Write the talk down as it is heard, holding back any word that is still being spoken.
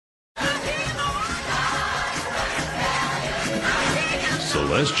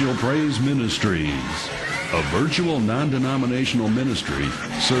Celestial Praise Ministries, a virtual non-denominational ministry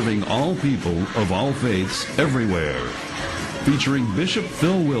serving all people of all faiths everywhere. Featuring Bishop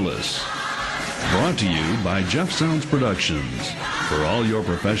Phil Willis. Brought to you by Jeff Sounds Productions. For all your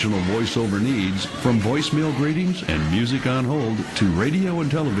professional voiceover needs, from voicemail greetings and music on hold to radio and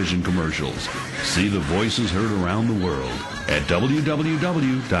television commercials. See the voices heard around the world at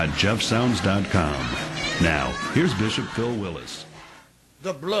www.jeffsounds.com. Now, here's Bishop Phil Willis.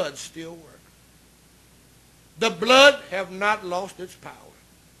 The blood still works. The blood have not lost its power.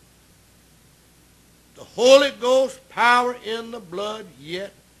 The Holy Ghost power in the blood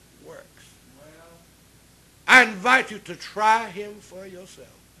yet works. I invite you to try him for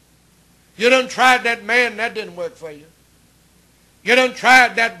yourself. You done tried that man, that didn't work for you. You done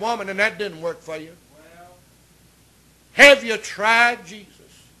tried that woman, and that didn't work for you. Have you tried Jesus?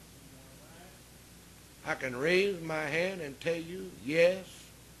 I can raise my hand and tell you, yes,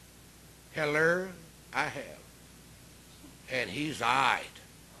 hello, I have. And he's all right.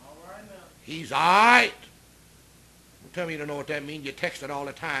 He's all right. Tell me you don't know what that means. You text it all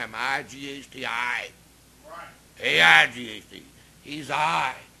the time. I-G-H-T, I. A-I-G-H-T. He's all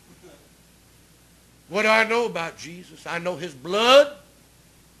right. What do I know about Jesus? I know his blood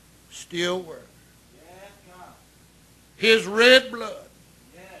still works. His red blood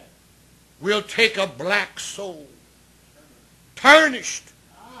will take a black soul, tarnished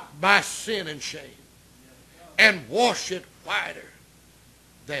by sin and shame, and wash it whiter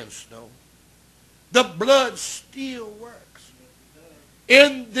than snow. The blood still works.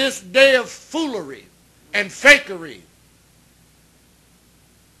 In this day of foolery and fakery,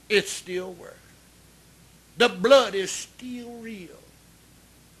 it still works. The blood is still real.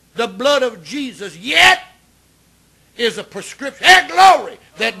 The blood of Jesus yet is a prescription, hey, glory,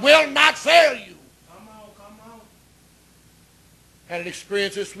 that will not fail you. Come on. Had an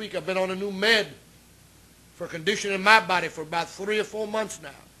experience this week. I've been on a new med for conditioning my body for about 3 or 4 months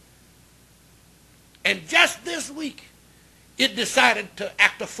now. And just this week, it decided to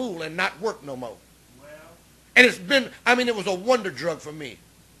act a fool and not work no more. And it's been, it was a wonder drug for me.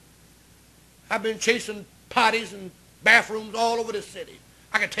 I've been chasing potties and bathrooms all over the city.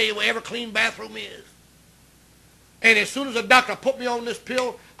 I can tell you where every clean bathroom is. And as soon as the doctor put me on this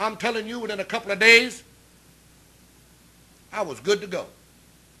pill, I'm telling you, within a couple of days, I was good to go.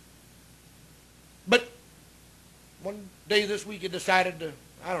 But one day this week, it decided to,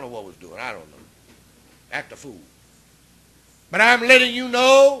 I don't know what it was doing, I don't know, act a fool. But I'm letting you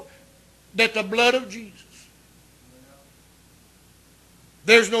know that the blood of Jesus,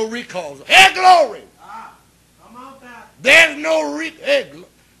 there's no recalls. Hey, glory! Come on, there's no recalls.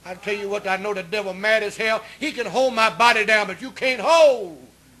 I tell you what, I know the devil mad as hell. He can hold my body down, but you can't hold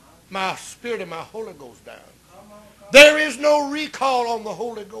my spirit and my Holy Ghost down. There is no recall on the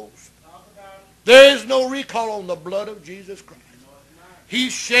Holy Ghost. There is no recall on the blood of Jesus Christ.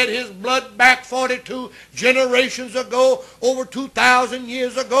 He shed his blood back 42 generations ago, over 2,000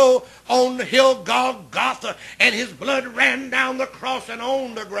 years ago, on the hill Golgotha, and his blood ran down the cross and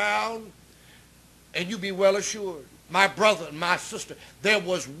on the ground. And you be well assured, my brother and my sister, there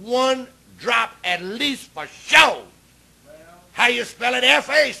was one drop at least for sure. How you spell it?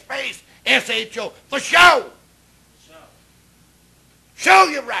 F-A space S-H-O. For sure. Show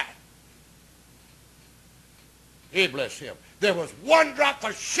you right. He bless him. There was one drop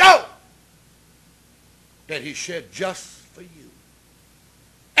for sure that he shed just for you.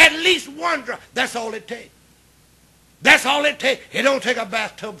 At least one drop. That's all it takes. That's all it takes. It don't take a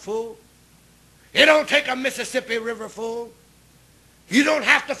bathtub full. It don't take a Mississippi River full. You don't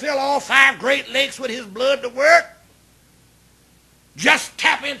have to fill all 5 Great Lakes with his blood to work. Just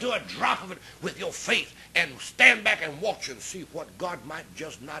tap into a drop of it with your faith and stand back and watch and see what God might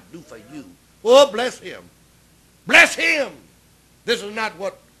just not do for you. Oh, bless him. Bless him. This is not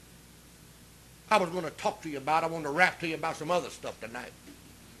what I was going to talk to you about. I want to rap to you about some other stuff tonight.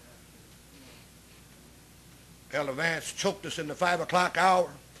 Elder Vance choked us in the 5 o'clock hour.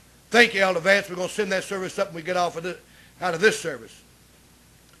 Thank you, Elder Vance. We're going to send that service up when we get out of this service.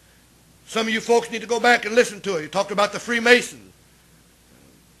 Some of you folks need to go back and listen to it. He talked about the Freemasons,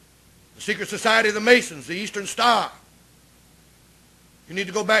 the Secret Society of the Masons, the Eastern Star. You need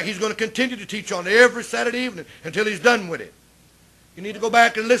to go back. He's going to continue to teach on it every Saturday evening until he's done with it. You need to go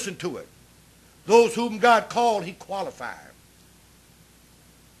back and listen to it. Those whom God called, he qualified.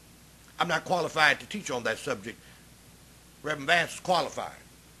 I'm not qualified to teach on that subject. Reverend Vance is qualified.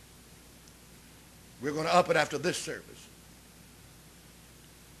 We're going to up it after this service.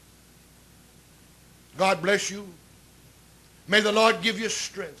 God bless you. May the Lord give you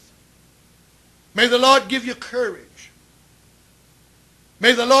strength. May the Lord give you courage.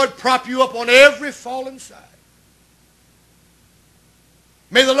 May the Lord prop you up on every fallen side.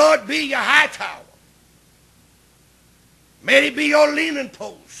 May the Lord be your high tower. May He be your leaning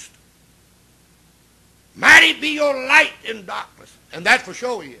post. Might He be your light in darkness. And that for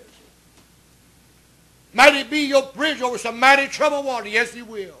sure He is. Might He be your bridge over some mighty troubled water. Yes, He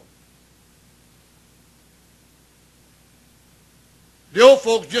will. The old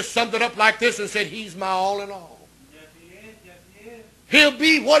folks just summed it up like this and said, He's my all in all. Yes, He is. Yes, He is. He'll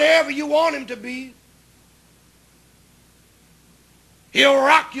be whatever you want Him to be. He'll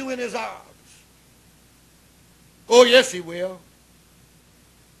rock you in His arms. Oh, yes, He will.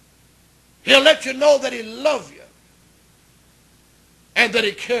 He'll let you know that He loves you and that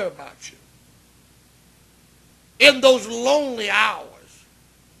He cares about you. In those lonely hours,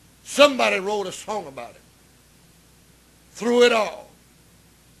 somebody wrote a song about it. Through it all.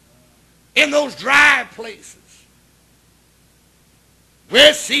 In those dry places where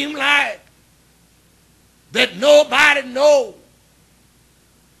it seemed like that nobody knows.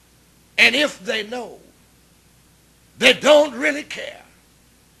 And if they know, they don't really care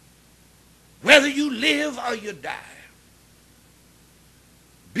whether you live or you die.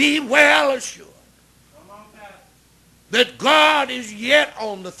 Be well assured that God is yet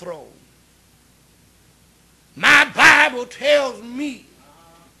on the throne. My Bible tells me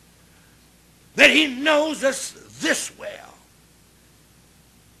that He knows us this well,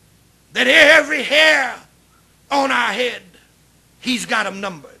 that every hair on our head, He's got them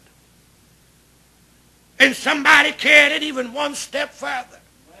numbered. And somebody carried it even one step further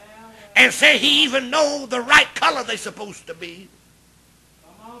and say He even knows the right color they're supposed to be.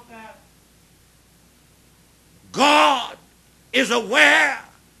 Come on, Pat. God is aware.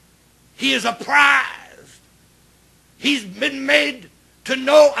 He is apprised. He's been made to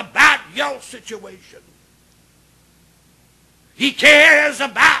know about your situation. He cares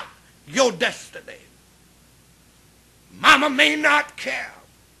about your destiny. Mama may not care.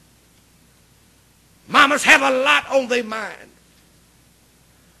 Mamas have a lot on their mind.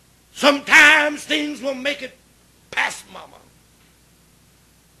 Sometimes things will make it past mama.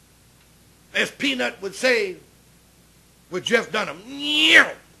 As Peanut would say with Jeff Dunham,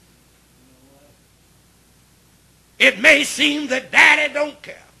 "Meow." It may seem that daddy don't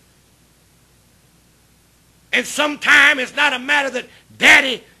care. And sometimes it's not a matter that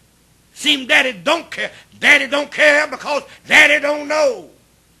daddy don't care. Daddy don't care because daddy don't know.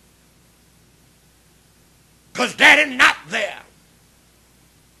 Because daddy not there.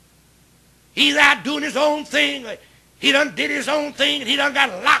 He's out doing his own thing. He done did his own thing and he done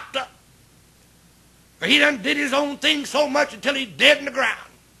got locked up. Or he done did his own thing so much until he's dead in the ground.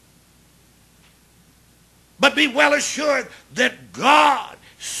 But be well assured that God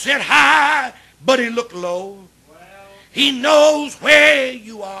sit high, but He looked low. He knows where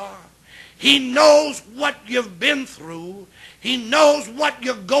you are. He knows what you've been through. He knows what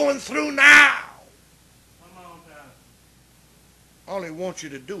you're going through now. Come on, Pat. All He wants you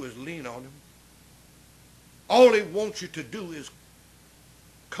to do is lean on Him. All He wants you to do is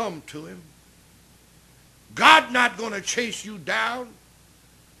come to Him. God's not going to chase you down,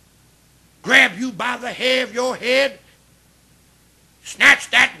 grab you by the hair of your head, snatch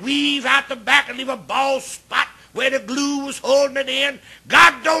that weave out the back and leave a bald spot where the glue was holding it in.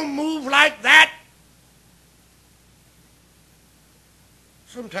 God don't move like that.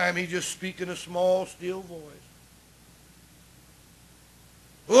 Sometimes He just speaks in a small, still voice.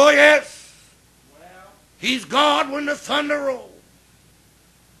 Oh, yes. Well, He's God when the thunder rolls.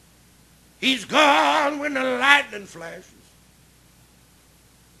 He's God when the lightning flashes.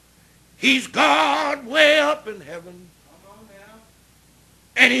 He's God way up in heaven. come on now.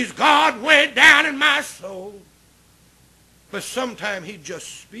 And He's God way down in my soul. But sometimes He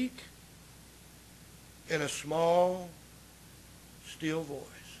just speak in a small, still voice.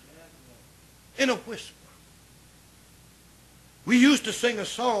 In a whisper. We used to sing a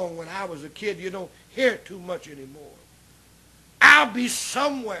song when I was a kid. You don't hear it too much anymore. I'll be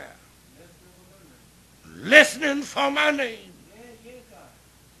somewhere listening for my name.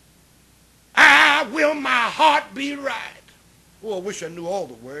 I will my heart be right. Oh, I wish I knew all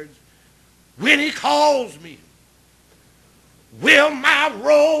the words. When He calls me, will my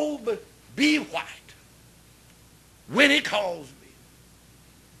robe be white? When He calls me.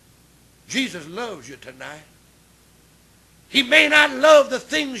 Jesus loves you tonight. He may not love the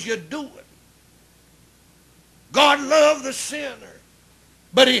things you're doing. God loves the sinner,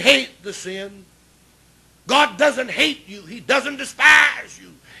 but He hates the sin. God doesn't hate you. He doesn't despise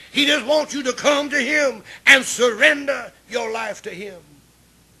you. He just wants you to come to Him and surrender your life to Him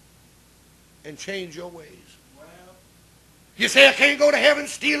and change your ways. Well, You say I can't go to heaven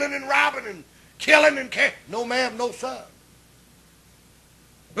stealing and robbing and killing and no ma'am, no sir.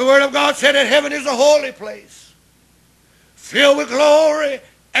 The Word of God said that heaven is a holy place, filled with glory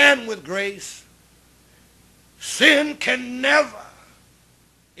and with grace. Sin can never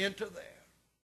enter there.